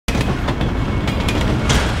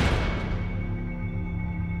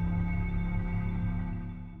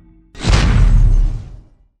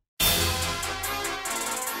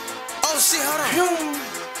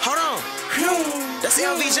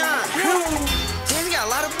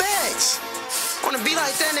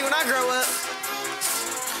like that nigga when I grow up.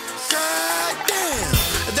 God damn,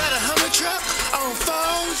 that a Hummer truck on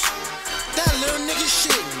phones? That little nigga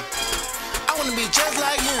shitting. I wanna be just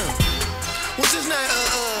like him. What's his name?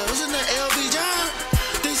 LV John?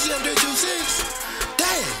 DCM 326?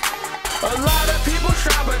 Damn. A lot of people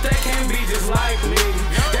try, but they can't be just like me.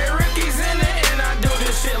 They rookies in it, and I do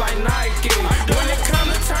this shit like Nike. When it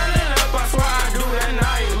comes to turning up, I swear I do that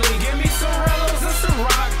nightly. Give me some Rellos and some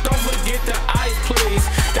rock, don't forget the ice, please.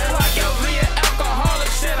 They like LV and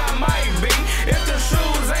alcoholic shit, I might be. If the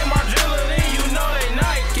shoes ain't Margiela, then you know they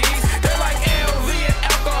Nikes. They like LV and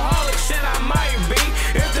alcoholic shit, I might be.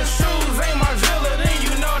 If the shoes ain't Margiela, then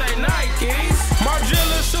you know they Nikes.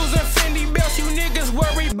 Margiela shoes and Fendi belts, you niggas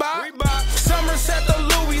worry about. Somerset the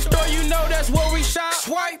Louis store, you know that's where we shop.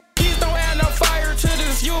 Swipe, please don't add no fire to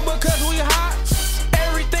this fuel because we hot.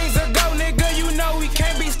 Everything's a go, nigga, you know we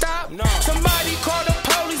can't be stopped. Somebody call the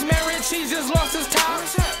police, man, Richie just lost his top.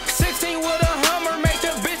 16 with a Hummer, make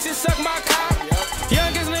the bitches suck my cock.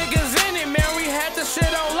 Youngest niggas in it, man, we had the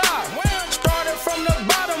shit on lock. Started from the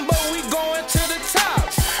bottom, but we going to the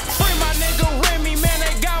top. Free my nigga Remy, man,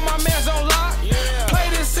 they got my mans on lock. Play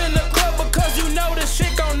this in the club because you know this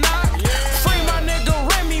shit gon' knock. Free my nigga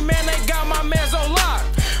Remy, man, they got my mans on lock.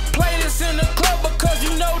 Play this in the club because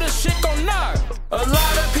you know this shit gon' knock. A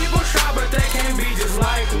lot of people try, but they can't be just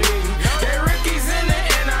like me. They rookies in it,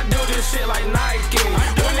 and I do this shit like Nike.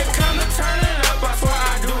 When it come to turning up, I swear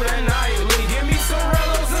I do that nightly. Give me some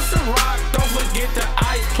Rellos and some rock, don't forget the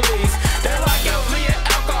ice, please. They like LV and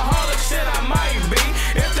alcoholic shit, I might be.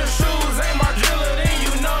 If the shoes ain't Margiela, then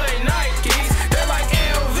you know they Nikes. They like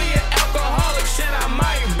LV and alcoholic shit, I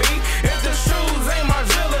might be. If the shoes ain't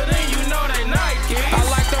Margiela, then you know they Nikes. I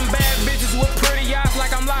like them bad bitches with pretty eyes,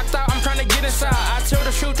 like I'm locked out, I'm trying to get inside. I tell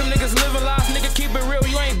the truth, them niggas living lies, nigga keep it real,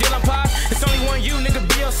 you ain't dealing pies. It's only one you, nigga,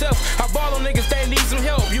 be yourself. I ball on niggas, they need some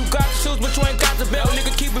help. You got the shoes, but you ain't got the belt,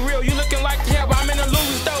 nigga keep it real, you looking like the help.